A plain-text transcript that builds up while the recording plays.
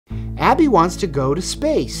Abby wants to go to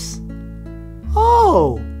space.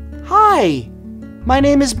 Oh, hi. My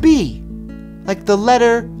name is B, like the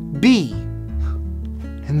letter B.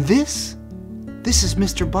 And this is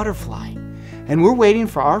Mr. Butterfly. And we're waiting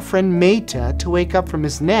for our friend Mayta to wake up from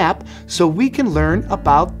his nap so we can learn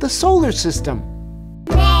about the solar system.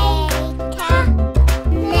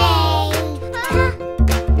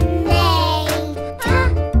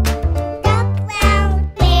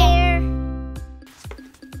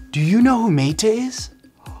 Do you know who Mayta is?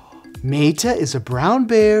 Mayta is a brown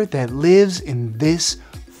bear that lives in this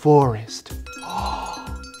forest.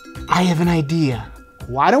 I have an idea.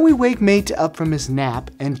 Why don't we wake Mayta up from his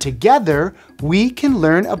nap and together we can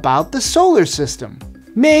learn about the solar system.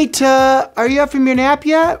 Mayta, are you up from your nap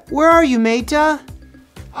yet? Where are you, Mayta?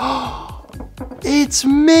 It's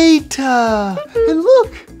Mayta! And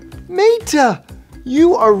look, Mayta,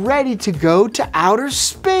 you are ready to go to outer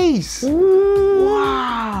space.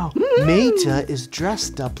 Wow! Mayta is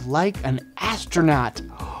dressed up like an astronaut.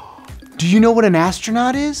 Do you know what an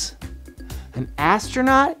astronaut is? An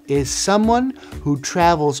astronaut is someone who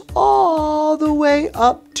travels all the way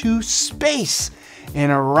up to space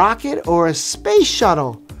in a rocket or a space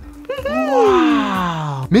shuttle.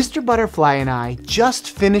 Wow! Mr. Butterfly and I just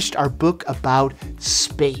finished our book about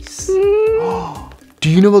space. Do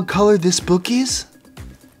you know what color this book is?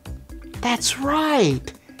 That's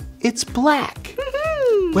right, it's black.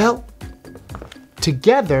 Well,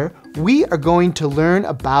 together we are going to learn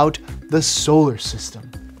about the solar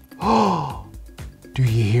system. Oh, do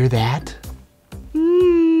you hear that?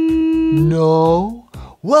 No?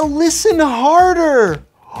 Well, listen harder.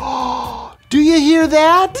 Do you hear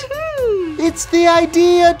that? It's the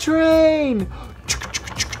idea train.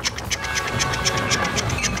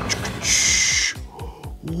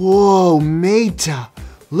 Whoa, Mayta,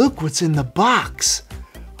 look what's in the box.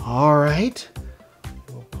 All right,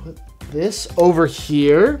 we'll put this over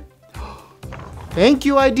here. Thank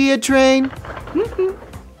you, idea train.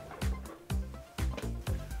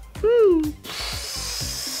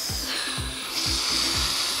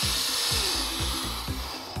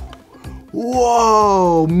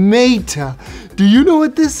 Whoa, Mayta, do you know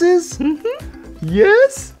what this is?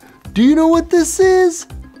 Yes? Do you know what this is?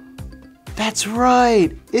 That's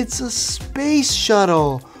right, it's a space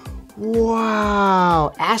shuttle.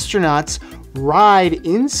 Wow, astronauts ride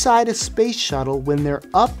inside a space shuttle when they're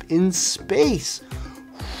up in space.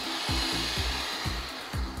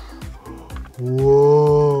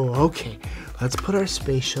 Whoa, okay, let's put our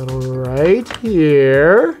space shuttle right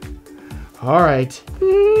here. All right.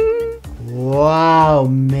 Wow,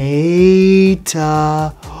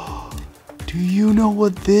 Mayta, do you know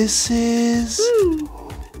what this is?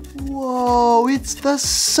 Whoa, it's the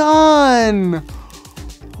sun.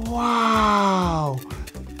 Wow.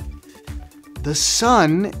 The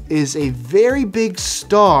sun is a very big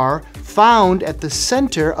star found at the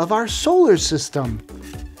center of our solar system.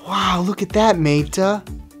 Wow, look at that, Mayta.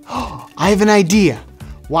 I have an idea.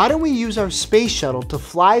 Why don't we use our space shuttle to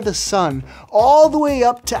fly the sun all the way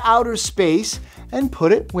up to outer space and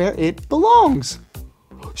put it where it belongs?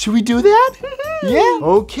 Should we do that? Yeah?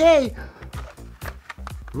 Okay.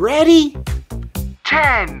 Ready?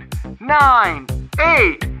 10, 9,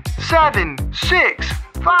 8, 7, 6,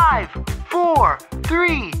 5, 4,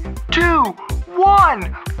 3, 2,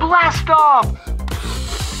 1. Blast off!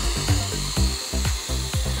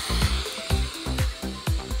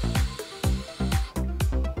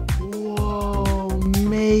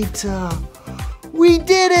 Mayta, we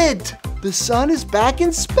did it! The sun is back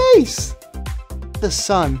in space. The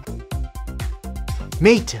sun.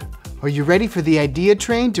 Mayta, are you ready for the idea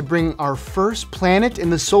train to bring our first planet in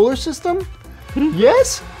the solar system?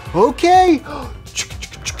 Yes? Okay.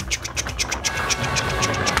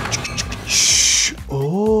 Shh.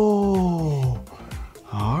 Oh.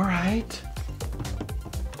 All right.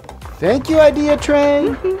 Thank you, idea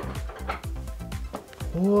train.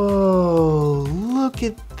 Whoa, look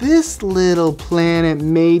at this little planet,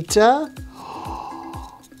 Mayta.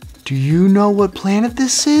 Do you know what planet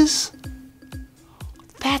this is?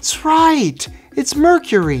 That's right, it's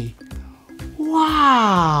Mercury.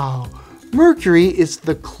 Wow, Mercury is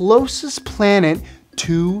the closest planet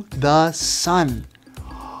to the sun.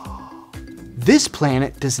 This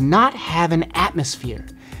planet does not have an atmosphere.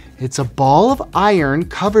 It's a ball of iron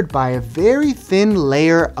covered by a very thin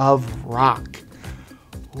layer of rock.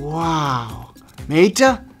 Wow.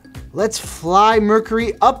 Mayta, let's fly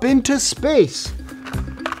Mercury up into space.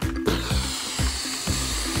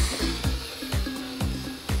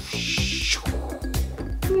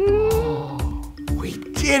 We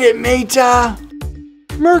did it, Mayta.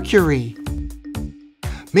 Mercury.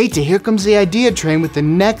 Mayta, here comes the idea train with the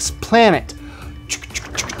next planet.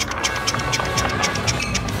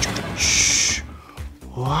 Shh.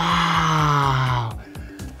 Wow.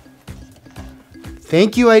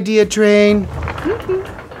 Thank you, idea train.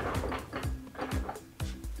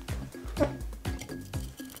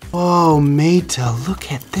 Oh, Mayta,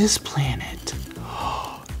 look at this planet.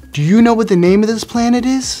 Do you know what the name of this planet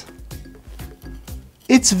is?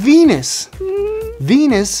 It's Venus.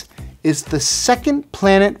 Venus is the second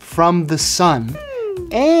planet from the sun,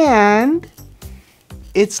 and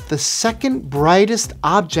it's the second brightest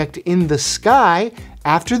object in the sky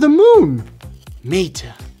after the moon.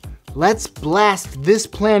 Mayta, let's blast this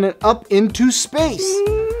planet up into space.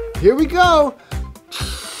 Here we go.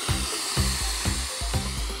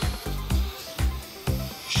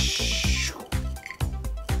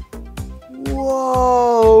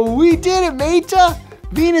 Whoa, we did it, Mayta!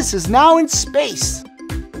 Venus is now in space.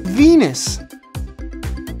 Venus.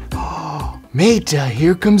 Oh, Mayta,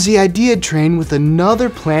 here comes the idea train with another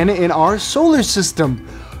planet in our solar system.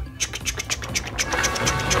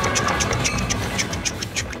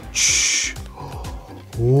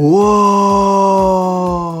 Whoa!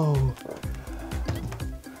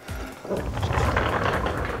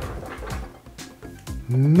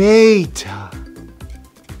 Mayta,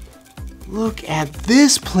 look at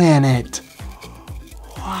this planet.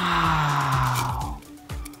 Wow.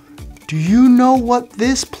 Do you know what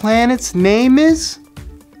this planet's name is?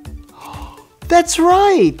 That's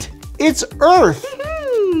right. It's Earth.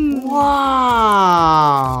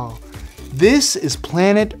 Wow. This is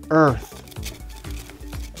planet Earth.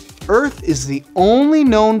 Earth is the only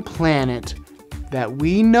known planet that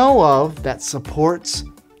we know of that supports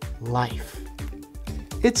life.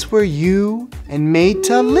 It's where you and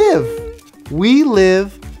Mayta live. We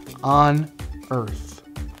live on Earth.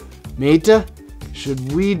 Mayta,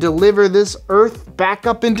 should we deliver this Earth back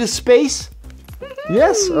up into space?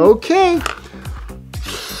 Yes, okay.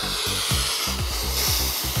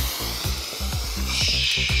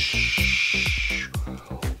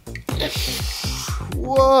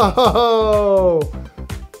 Whoa!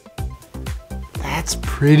 That's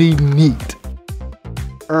pretty neat.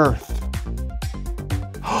 Earth.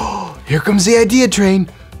 Here comes the idea train.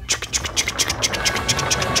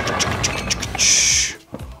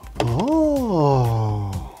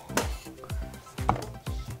 Oh.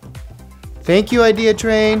 Thank you, idea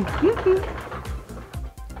train.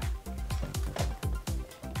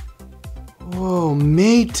 Whoa,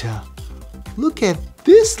 Mayta. Look at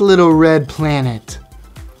this little red planet.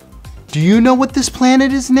 Do you know what this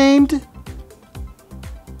planet is named?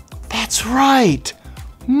 That's right,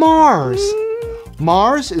 Mars.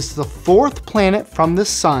 Mars is the fourth planet from the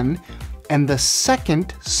sun and the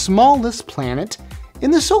second smallest planet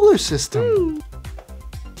in the solar system.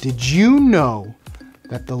 Did you know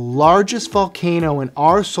that the largest volcano in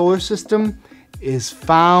our solar system is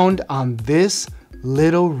found on this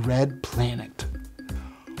little red planet?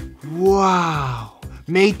 Wow.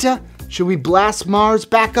 Mayta, should we blast Mars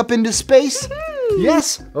back up into space?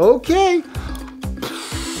 Yes, okay.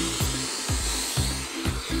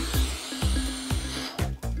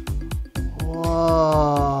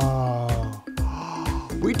 Whoa.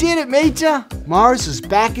 We did it, Mayta. Mars is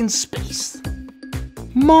back in space.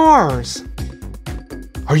 Mars.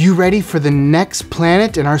 Are you ready for the next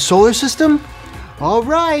planet in our solar system? All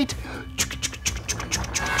right.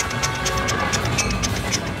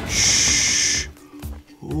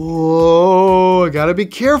 Whoa, I gotta be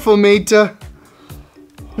careful, Mayta.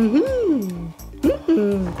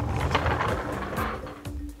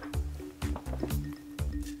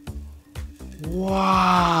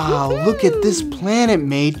 Wow, look at this planet,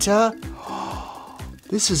 Mayta.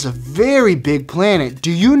 This is a very big planet.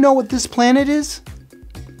 Do you know what this planet is?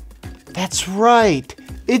 That's right,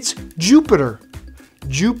 it's Jupiter.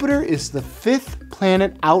 Jupiter is the fifth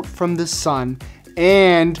planet out from the sun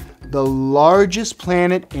and the largest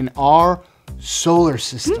planet in our solar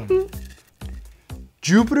system.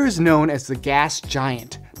 Jupiter is known as the gas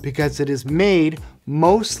giant because it is made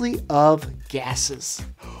mostly of gases.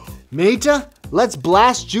 Mayta, let's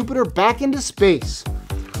blast Jupiter back into space.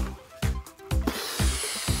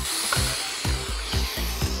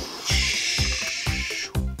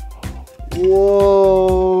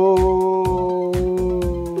 Whoa!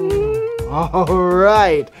 All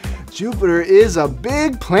right. Jupiter is a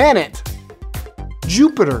big planet.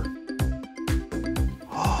 Jupiter.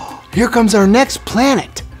 Here comes our next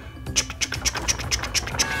planet.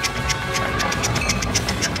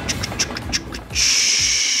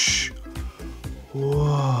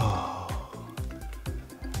 Whoa.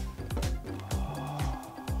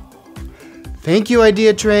 Thank you,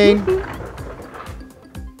 idea train.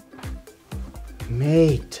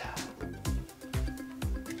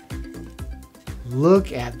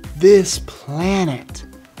 Look at this planet.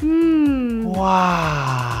 Wow.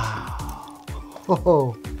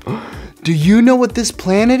 Oh. Do you know what this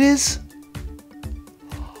planet is?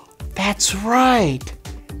 That's right.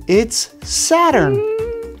 It's Saturn.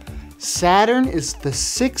 Saturn is the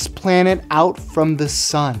 6th planet out from the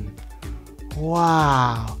sun.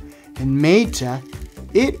 Wow. And Mayta,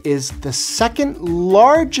 it is the 2nd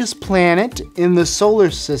largest planet in the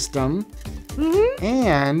solar system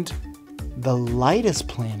and the lightest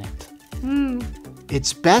planet.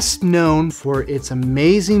 It's best known for its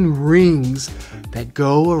amazing rings that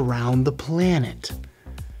go around the planet.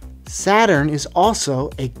 Saturn is also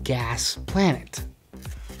a gas planet.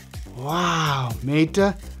 Wow,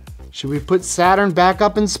 Mayta, should we put Saturn back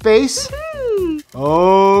up in space?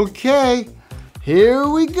 Okay, here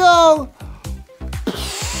we go.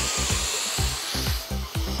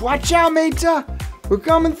 Watch out, Mayta, we're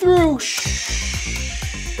coming through.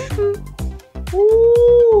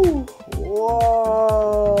 Ooh.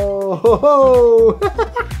 Whoa!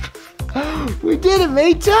 We did it,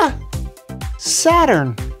 Mayta!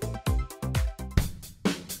 Saturn.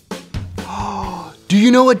 Do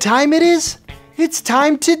you know what time it is? It's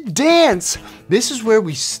time to dance. This is where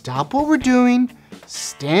we stop what we're doing,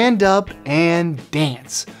 stand up, and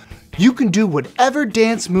dance. You can do whatever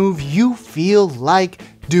dance move you feel like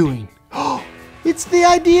doing. It's the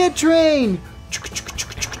idea train.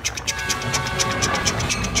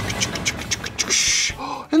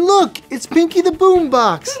 And look, it's Pinky the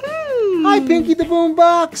Boombox. Hi, Pinky the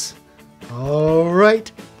Boombox. All right,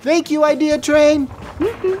 thank you, Idea Train.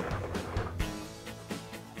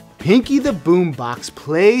 Pinky the Boombox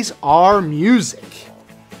plays our music.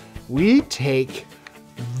 We take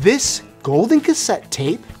this golden cassette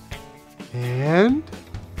tape and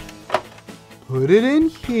put it in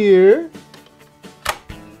here.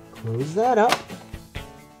 Close that up.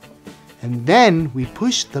 And then we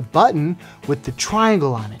push the button with the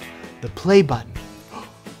triangle on it, the play button.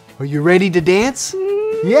 Are you ready to dance?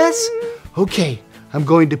 Yes? Okay, I'm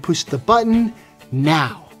going to push the button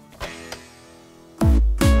now.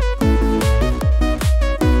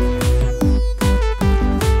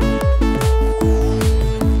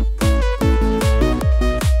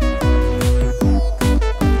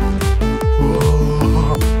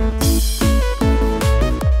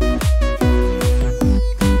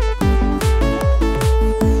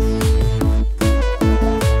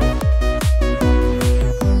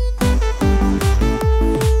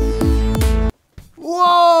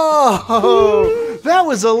 Whoa! That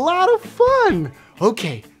was a lot of fun!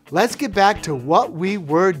 Okay, let's get back to what we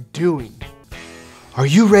were doing. Are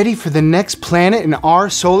you ready for the next planet in our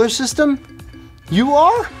solar system? You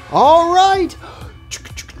are? All right!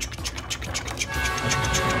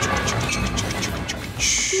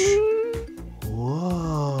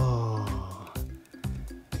 Whoa!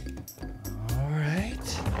 All right.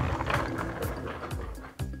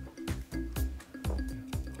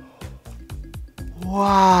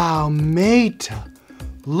 Wow, Mayta,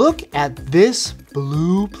 look at this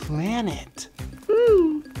blue planet.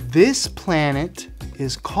 This planet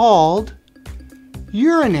is called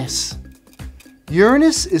Uranus.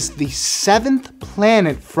 Uranus is the 7th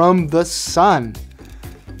planet from the sun.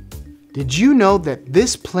 Did you know that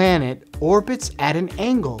this planet orbits at an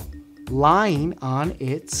angle, lying on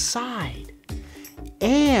its side?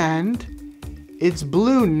 And it's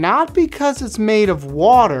blue not because it's made of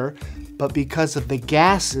water, but because of the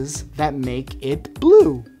gases that make it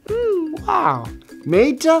blue. Wow.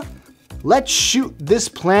 Mayta, let's shoot this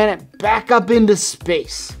planet back up into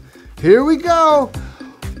space. Here we go.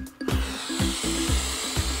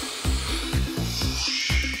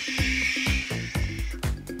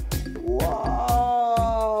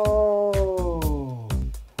 Whoa.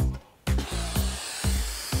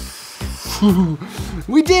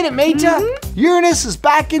 We did it, Mayta. Uranus is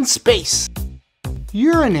back in space.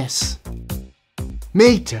 Uranus.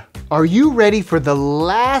 Mayta, are you ready for the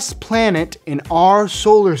last planet in our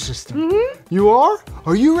solar system? You are?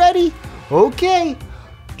 Are you ready? Okay.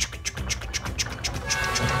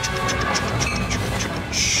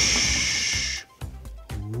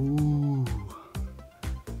 Ooh.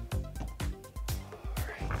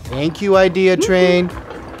 Thank you, Idea Train.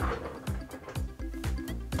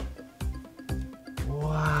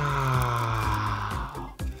 Wow.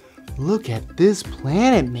 Look at this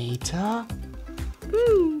planet, Mayta.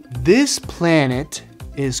 This planet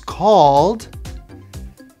is called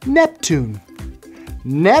Neptune.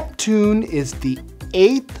 Neptune is the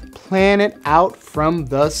 8th planet out from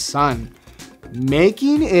the sun,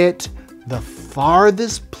 making it the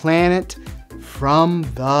farthest planet from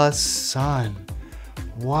the sun.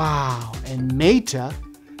 Wow, and Mayta,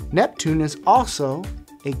 Neptune is also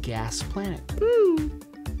a gas planet.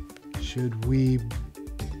 Should we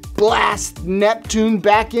blast Neptune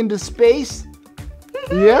back into space?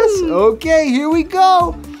 Yes? Okay, here we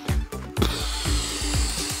go.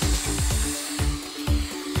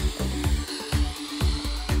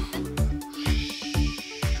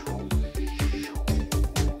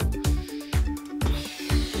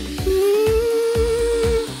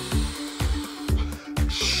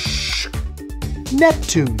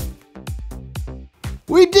 Neptune.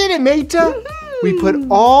 We did it, Mayta! We put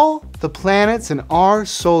all the planets in our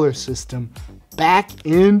solar system back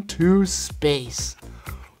into space.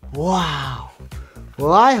 Wow.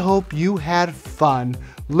 Well, I hope you had fun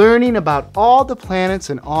learning about all the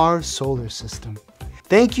planets in our solar system.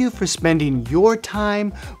 Thank you for spending your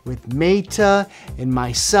time with Mayta and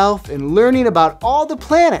myself and learning about all the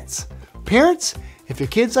planets. Parents, if your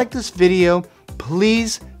kids like this video,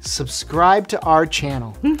 please subscribe to our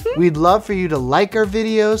channel. We'd love for you to like our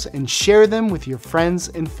videos and share them with your friends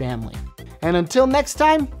and family. And until next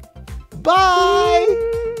time, bye!